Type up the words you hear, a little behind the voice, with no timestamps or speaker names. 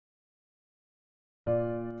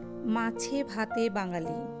মাছে ভাতে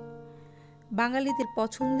বাঙালি। বাঙালিদের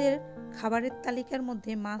পছন্দের খাবারের তালিকার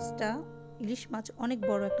মধ্যে মাছটা, ইলিশ মাছ অনেক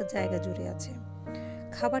বড় একটা জায়গা জুড়ে আছে।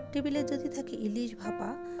 খাবার টেবিলে যদি থাকে ইলিশ ভাপা,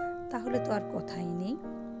 তাহলে তো আর কথাই নেই।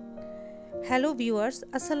 হ্যালো ভিউয়ার্স,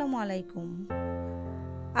 আসসালামু আলাইকুম।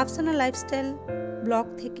 আফসানা লাইফস্টাইল ব্লগ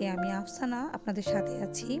থেকে আমি আফসানা আপনাদের সাথে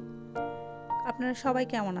আছি। আপনারা সবাই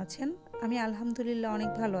কেমন আছেন? আমি আলহামদুলিল্লাহ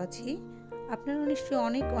অনেক ভালো আছি। আপনারাও নিশ্চয়ই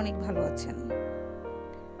অনেক অনেক ভালো আছেন।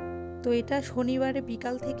 তো এটা শনিবারে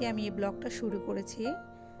বিকাল থেকে আমি এই ব্লগটা শুরু করেছি।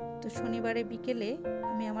 তো শনিবারে বিকেলে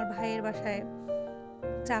আমি আমার ভাইয়ের বাসায়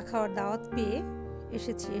চা খাওয়ার দাওয়াত পেয়ে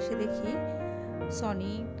এসেছি। এসে দেখি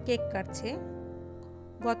সনি কেক কাটছে।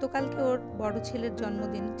 গতকালকে ওর বড় ছেলের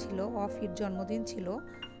জন্মদিন ছিল, অফির জন্মদিন ছিল।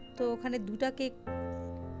 তো ওখানে দুটা কেক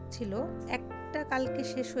ছিল, একটা কালকে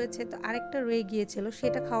শেষ হয়েছে, তো আরেকটা রয়ে গিয়েছিল।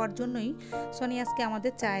 সেটা খাওয়ার জন্যই সনি আজকে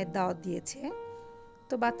আমাদের চায়ের দাওয়াত দিয়েছে।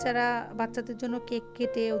 তো বাচ্চাদের জন্য কেক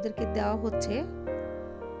কেটে ওদেরকে দেওয়া হচ্ছে।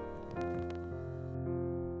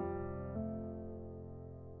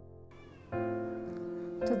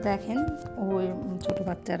 তো দেখেন ওই ছোট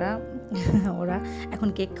বাচ্চারা ওরা এখন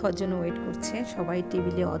কেক খাওয়ার জন্য ওয়েট করছে। সবাই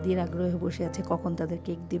টেবিলে অধীর আগ্রহে বসে আছে কখন তাদের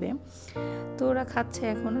কেক দিবে। তো ওরা খাচ্ছে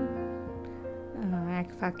এখন। এক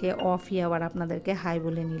ফাঁকে অফি আবার আপনাদেরকে হাই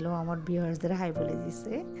বলে নিল, আমার ভিউয়ার্সদের হাই বলে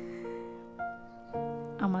দিছে।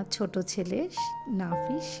 আমার ছোট ছেলে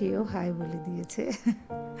নাফি, সেও হাই বলে দিয়েছে।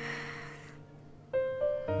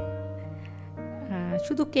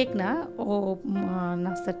 শুধু কেক না, ও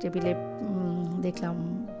নাস্তার টেবিলে দেখলাম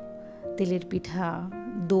তেলের পিঠা,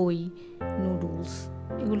 দই, নুডলস,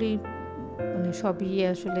 এগুলি মানে সবই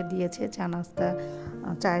আসলে দিয়েছে। চা নাস্তা,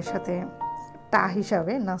 চায়ের সাথে টা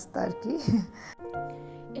হিসাবে নাস্তা আর কি।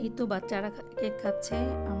 এই তো বাচ্চারা কেক খাচ্ছে,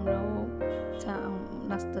 আমরাও চা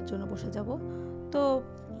নাস্তার জন্য বসে যাব। তো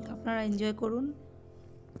আপনারা এনজয় করুন।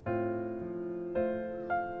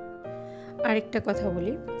 আরেকটা কথা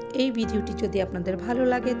বলি, এই ভিডিওটি যদি আপনাদের ভালো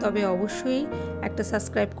লাগে তবে অবশ্যই একটা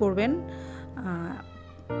সাবস্ক্রাইব করবেন,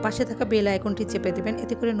 পাশে থাকা বেল আইকনটি চেপে দেবেন।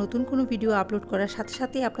 এতে করে নতুন কোনো ভিডিও আপলোড করার সাথে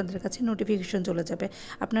সাথেই আপনাদের কাছে নোটিফিকেশন চলে যাবে।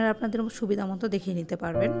 আপনারা আপনাদের সুবিধা মতো দেখে নিতে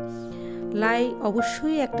পারবেন।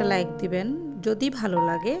 অবশ্যই একটা লাইক দিবেন, যদি ভালো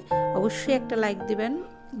লাগে অবশ্যই একটা লাইক দিবেন।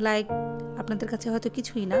 লাইক আপনাদের কাছে হয়তো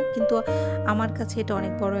কিছুই না, কিন্তু আমার কাছে এটা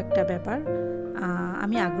অনেক বড় একটা ব্যাপার।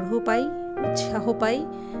 আমি আগ্রহ পাই, উৎসাহ পাই।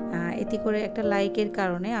 এতে করে একটা লাইকের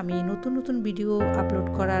কারণে আমি নতুন নতুন ভিডিও আপলোড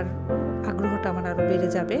করার আগ্রহটা আমার আরও বেড়ে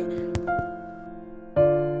যাবে।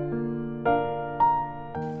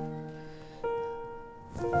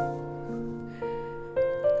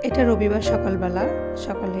 এটা রবিবার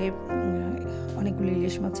সকালে অনেকগুলো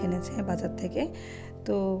ইলিশ মাছ এনেছে বাজার থেকে।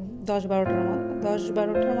 তো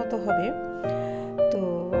 10-12টার মতো হবে। তো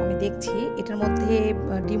আমি দেখছি এটার মধ্যে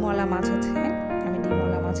ডিমওয়ালা মাছ আছে। আমি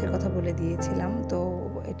ডিমওয়ালা মাছের কথা বলে দিয়েছিলাম। তো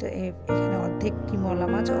এখানে অর্ধেক ডিমওয়ালা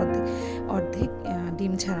মাছ, অর্ধেক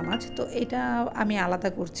ডিম ছাড়া মাছ। তো এটা আমি আলাদা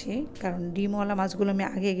করছি, কারণ ডিমওয়ালা মাছগুলো আমি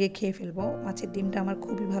আগে খেয়ে ফেলবো। মাছের ডিমটা আমার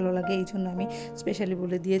খুবই ভালো লাগে, এই জন্য আমি স্পেশালি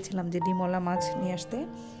বলে দিয়েছিলাম যে ডিমওয়ালা মাছ নিয়ে আসতে।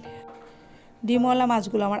 ডিমওয়ালা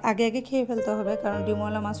মাছগুলো আমার আগে খেয়ে ফেলতে হবে, কারণ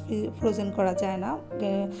ডিমওয়ালা মাছ ফ্রোজেন করা যায় না।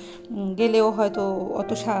 গেলেও হয়তো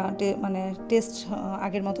অত মানে টেস্ট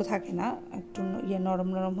আগের মতো থাকে না, একটু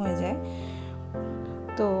নরম হয়ে যায়।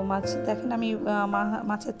 তো মাছ দেখেন, আমি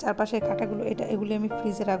মাছের চারপাশের কাঁটাগুলো এগুলি আমি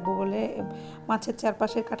ফ্রিজে রাখবো বলে মাছের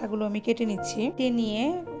চারপাশের কাঁটাগুলো আমি কেটে নিচ্ছি। নিয়ে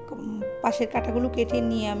পাশের কাঁটাগুলো কেটে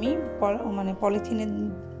নিয়ে আমি মানে পলিথিনে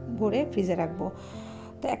ভরে ফ্রিজে রাখবো।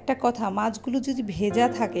 তো একটা কথা, মাছগুলো যদি ভেজা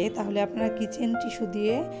থাকে তাহলে আপনারা কিচেন টিস্যু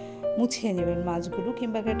দিয়ে মুছে নেবেন মাছগুলো,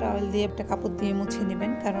 কিংবা একটা অয়েল দিয়ে একটা কাপড় দিয়ে মুছে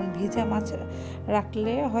নেবেন। কারণ ভেজা মাছ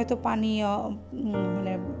রাখলে হয়তো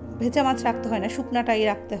মানে ভেজা মাছ রাখতে হয় না, শুকনাটাই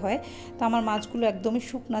রাখতে হয়। তো আমার মাছগুলো একদমই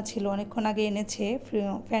শুকনা ছিল, অনেকক্ষণ আগে এনেছে,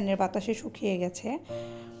 ফ্যানের বাতাসে শুকিয়ে গেছে।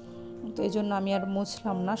 তো এই জন্য আমি আর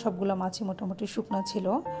মুছলাম না, সবগুলো মাছই মোটামুটি শুকনা ছিল।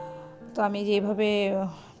 তো আমি যেভাবে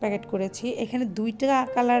প্যাকেট করেছি, এখানে 2টা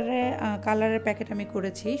কালারের প্যাকেট আমি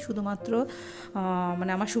করেছি শুধুমাত্র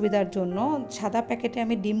মানে আমার সুবিধার জন্য। সাদা প্যাকেটে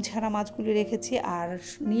আমি ডিম ছাড়া মাছগুলি রেখেছি, আর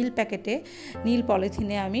নীল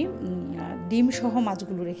পলিথিনে আমি ডিম সহ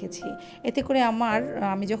মাছগুলো রেখেছি। এতে করে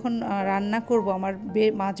আমি যখন রান্না করব আমার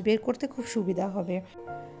মাছ বের করতে খুব সুবিধা হবে।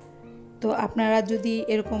 তো আপনারা যদি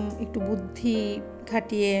এরকম একটু বুদ্ধি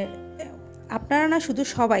খাটিয়ে, আপনারা না শুধু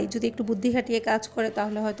সবাই যদি একটু বুদ্ধি খাটিয়ে কাজ করে,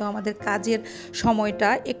 তাহলে হয়তো আমাদের কাজের সময়টা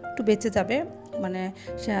একটু বেঁচে যাবে। মানে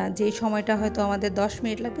যেই সময়টা হয়তো আমাদের 10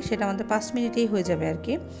 মিনিট লাগবে, সেটা আমাদের 5 মিনিটেই হয়ে যাবে আর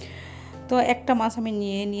কি। তো একটা মাছ আমি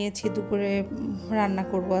নিয়েছি, দুপুরে রান্না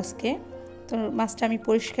করব আজকে। তো মাছটা আমি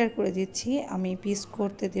পরিষ্কার করে দিচ্ছি, আমি পিস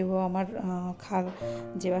করতে দেব আমার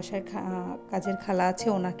যে বাসায় কাজের খালা আছে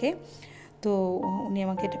ওনাকে। তো উনি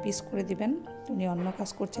আমাকে এটা পিস করে দিবেন, উনি অন্য কাজ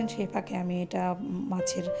করছেন, সেই ফাঁকে আমি এটা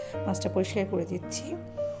মাছটা পরিষ্কার করে দিচ্ছি।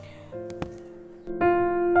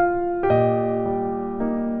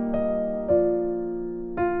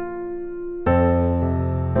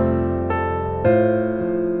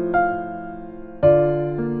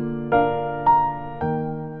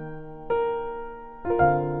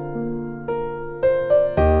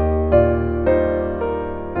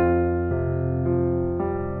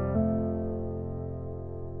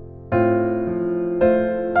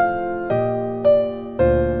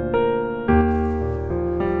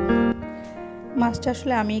 মাছটা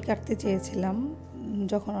আসলে আমিই কাটতে চেয়েছিলাম,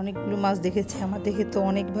 যখন অনেকগুলো মাছ দেখেছি আমার দেখে তো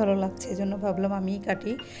অনেক ভালো লাগছে, এজন্য ভাবলাম আমিই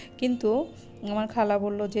কাটি। কিন্তু আমার খালা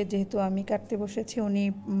বলল যে যেহেতু আমি কাটতে বসেছি, উনি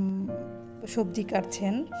সবজি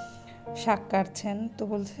কাটছেন, শাক কাটছেন, তো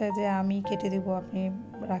বলছে যে আমি কেটে দেবো, আপনি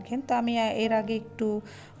রাখেন। তো আমি এর আগে একটু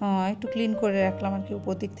ক্লিন করে রাখলাম আর কি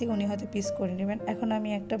উপর দিক থেকে, উনি হয়তো পিস করে নেবেন। এখন আমি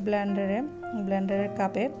একটা ব্লেন্ডারের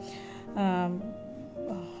কাপে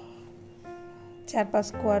 4-5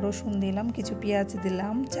 কোয়া রসুন দিলাম, কিছু পেঁয়াজ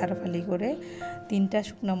দিলাম 4 ফালি করে, 3টা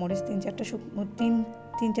শুকনো মরিচ,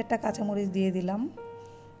 3-4টা কাঁচামরিচ দিয়ে দিলাম,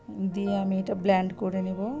 দিয়ে আমি এটা ব্লেন্ড করে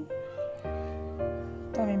নেব।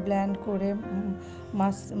 তো আমি ব্লেন্ড করে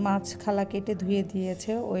মাছ খালা কেটে ধুয়ে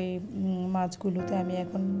দিয়েছে, ওই মাছগুলোতে আমি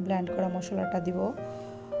এখন ব্লেন্ড করা মশলাটা দিব।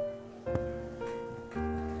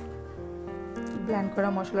 ব্লেন্ড করা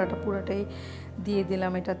মশলাটা পুরোটাই দিয়ে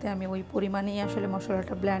দিলাম এটাতে, আমি ওই পরিমাণেই আসলে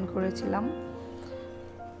মশলাটা ব্লেন্ড করেছিলাম।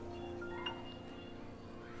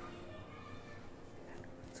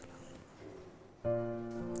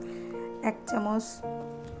 এক চামচ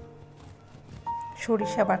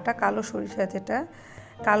সরিষা বাটা, কালো সরিষা, যেটা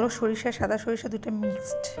কালো সরিষা সাদা সরিষা দুটো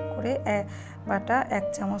মিক্সড করে বাটা, 1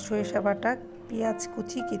 চামচ সরিষা বাটা, পেঁয়াজ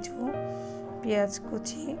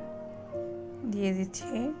কুচি দিয়ে দিচ্ছি,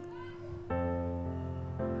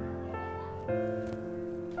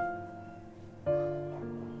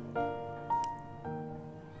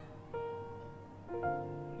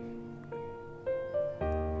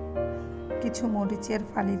 কিছু মরিচের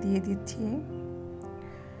ফালি দিয়ে দিচ্ছি,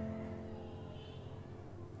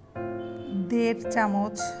 1.5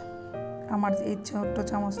 চামচ, আমার এই ছোট্ট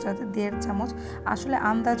চামচটাতে 1.5 চামচ, আসলে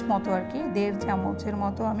আন্দাজ মতো আর কি, 1.5 চামচের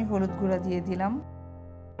মতো আমি হলুদ গুঁড়া দিয়ে দিলাম।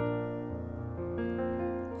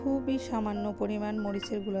 খুবই সামান্য পরিমাণ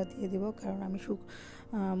মরিচের গুঁড়া দিয়ে দেব, কারণ আমি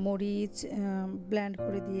মরিচ ব্লেন্ড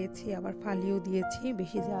করে দিয়েছি, আবার ফালিও দিয়েছি,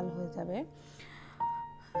 বেশি ঝাল হয়ে যাবে।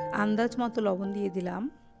 আন্দাজ মতো লবণ দিয়ে দিলাম,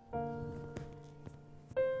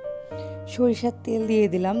 সরিষার তেল দিয়ে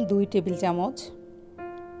দিলাম 2 টেবিল চামচ,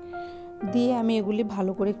 দিয়ে আমি এগুলি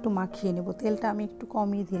ভালো করে একটু মাখিয়ে নেব। তেলটা আমি একটু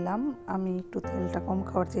কমই দিলাম, আমি একটু তেলটা কম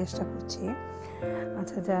খাওয়ার চেষ্টা করছি।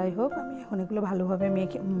 আচ্ছা, যাই হোক, আমি এখন এগুলো ভালোভাবে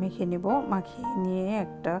মেখে নেব। মাখিয়ে নিয়ে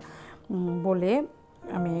একটা বলে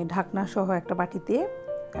আমি ঢাকনা সহ একটা বাটিতে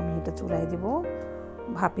আমি এটা চুলায় দেব,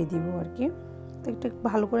 ভাপে দিব আর কি। তো একটু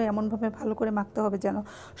ভালো করে এমনভাবে ভালো করে মাখতে হবে যেন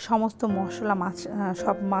সমস্ত মশলা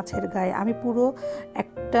সব মাছের গায়ে, আমি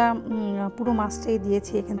পুরো মাছটাই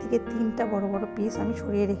দিয়েছি, এখান থেকে 3টা বড় বড় পিস আমি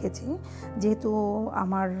সরিয়ে রেখেছি, যেহেতু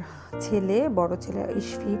আমার বড় ছেলে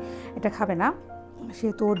ইসফি এটা খাবে না,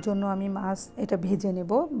 সেহেতু ওর জন্য আমি মাছ এটা ভেজে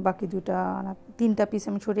নেব। বাকি 3টা পিস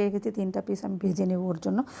আমি সরিয়ে রেখেছি, 3টা পিস আমি ভেজে নেব ওর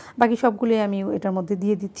জন্য, বাকি সবগুলোই আমি এটার মধ্যে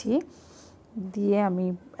দিয়ে দিচ্ছি। দিয়ে আমি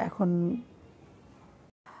এখন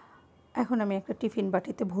আমি একটা টিফিন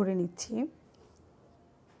বাটিতে ভরে নিচ্ছি।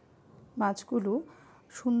 মাছগুলো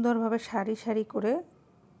সুন্দরভাবে সারি সারি করে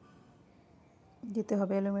দিতে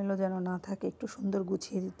হবে, এলোমেলো যেন না থাকে, একটু সুন্দর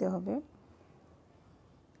গুছিয়ে দিতে হবে।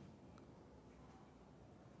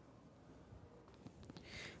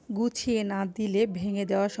 গুছিয়ে না দিলে ভেঙে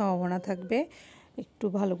যাওয়ার সম্ভাবনা থাকবে, একটু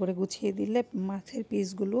ভালো করে গুছিয়ে দিলে মাছের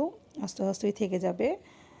পিসগুলো আস্তে আস্তেই থেকে যাবে।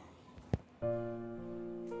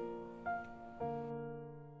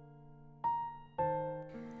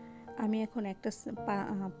 আমি এখন একটা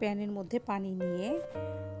প্যানের মধ্যে পানি নিয়ে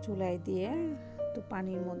চুলায় দিয়ে, তো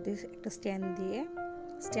পানির মধ্যে একটা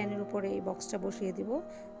স্ট্যান্ডের উপরে এই বক্সটা বসিয়ে দেব,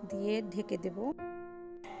 দিয়ে ঢেকে দেব।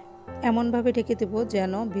 এমনভাবে ঢেকে দেব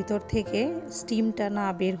যেন ভিতর থেকে স্টিমটা না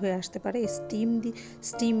বের হয়ে আসতে পারে,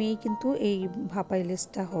 স্টিমেই কিন্তু এই ভাপা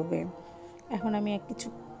ইলিশটা হবে। এখন আমি কিছু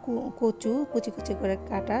কুচি কুচি করে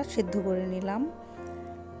কাটা সেদ্ধ করে নিলাম,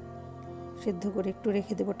 সেদ্ধ করে একটু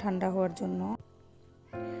রেখে দেব ঠান্ডা হওয়ার জন্য।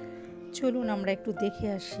 চলুন আমরা একটু দেখে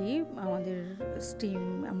আসি আমাদের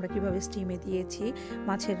আমরা কিভাবে স্টিমে দিয়েছি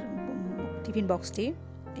মাছের টিফিন বক্সটি,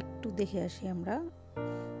 একটু দেখে আসি আমরা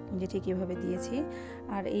যেটি কীভাবে দিয়েছি।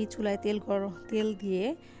 আর এই চুলায় তেল দিয়ে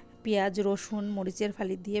পেঁয়াজ রসুন মরিচের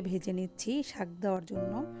ফালি দিয়ে ভেজে নিচ্ছি শাক দেওয়ার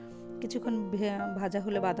জন্য। কিছুক্ষণ ভাজা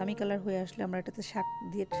হলে বাদামি কালার হয়ে আসলে আমরা এটাতে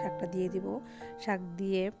শাকটা দিয়ে দিব। শাক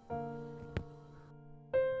দিয়ে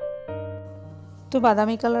তো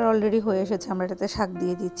বাদামি কালার অলরেডি হয়ে এসেছে, আমরা এটাতে শাক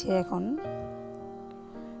দিয়ে দিচ্ছি। এখন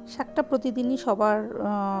শাকটা প্রতিদিনই সবার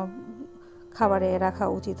খাবারে রাখা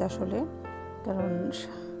উচিত আসলে, কারণ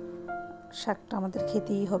শাকটা আমাদের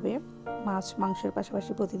খেতেই হবে। মাছ মাংসের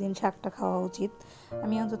পাশাপাশি প্রতিদিন শাকটা খাওয়া উচিত।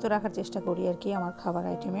 আমি অন্তত রাখার চেষ্টা করি আর কি আমার খাবার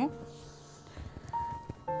আইটেমে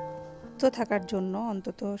তো থাকার জন্য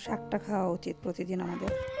অন্তত শাকটা খাওয়া উচিত প্রতিদিন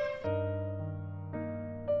আমাদের।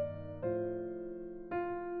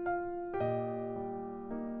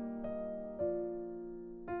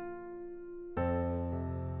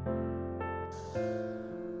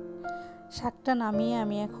 শাকটা নামিয়ে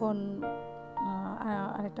আমি এখন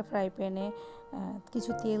আরেকটা ফ্রাই প্যানে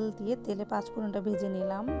কিছু তেল দিয়ে তেলে 5 ফোড়নটা ভেজে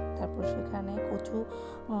নিলাম। তারপর সেখানে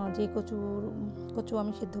যে কচু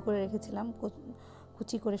আমি সিদ্ধ করে রেখেছিলাম,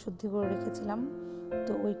 কুচি করে শুদ্ধ করে রেখেছিলাম,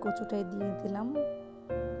 তো ওই কচুটাই দিয়ে দিলাম।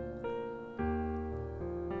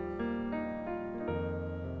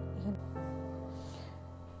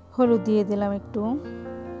 হলুদ দিয়ে দিলাম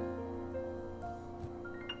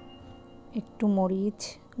একটু মরিচ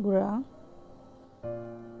গুঁড়া,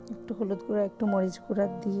 একটু হলুদ গুঁড়া, একটু মরিচ গুঁড়া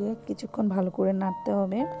দিয়ে কিছুক্ষণ ভালো করে নাড়তে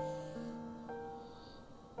হবে।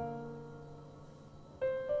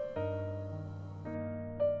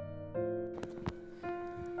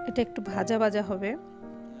 এটা একটু ভাজা ভাজা হবে,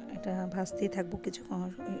 এটা ভাজতেই থাকবো,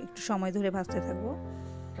 একটু সময় ধরে ভাজতে থাকবো।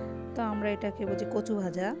 তো আমরা এটাকে বলছি কচু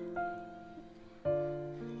ভাজা।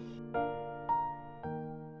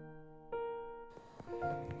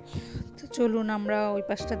 তো চলুন আমরা ওই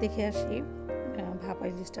পাশটা দেখে আসি ভাপা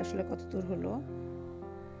ইলিশটা আসলে কত দূর হলো।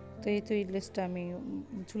 তো এই তো ইলিশটা আমি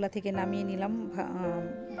চুলা থেকে নামিয়ে নিলাম,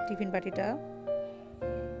 টিফিন বাটিটা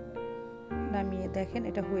নামিয়ে দেখেন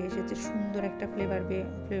এটা হয়ে এসেছে, সুন্দর একটা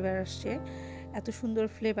ফ্লেভার আসছে, এত সুন্দর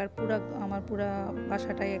ফ্লেভার, আমার পুরা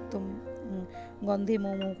বাসাটাই একদম গন্ধে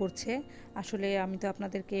মৌ মৌ করছে। আসলে আমি তো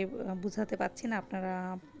আপনাদেরকে বুঝাতে পারছি না, আপনারা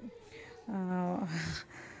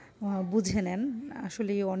বুঝে নেন।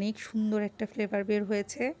 আসলে অনেক সুন্দর একটা ফ্লেভার বের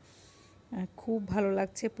হয়েছে, খুব ভালো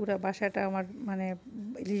লাগছে। পুরা বাসাটা আমার মানে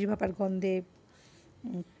ইলিশ ভাপার গন্ধে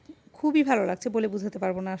খুবই ভালো লাগছে, বলে বোঝাতে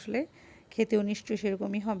পারবো না আসলে। খেতেও নিশ্চয়ই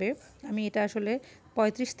সেরকমই হবে। আমি এটা আসলে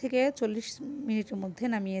 35 থেকে 40 মিনিটের মধ্যে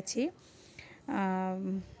নামিয়েছি।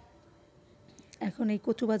 এখন এই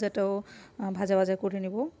কচু ভাজাটাও ভাজা ভাজা করে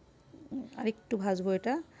নেব, আর একটু ভাজবো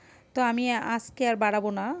এটা। তো আমি আজকে আর বাড়াবো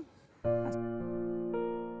না,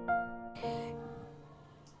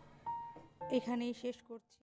 এখানেই শেষ করছি।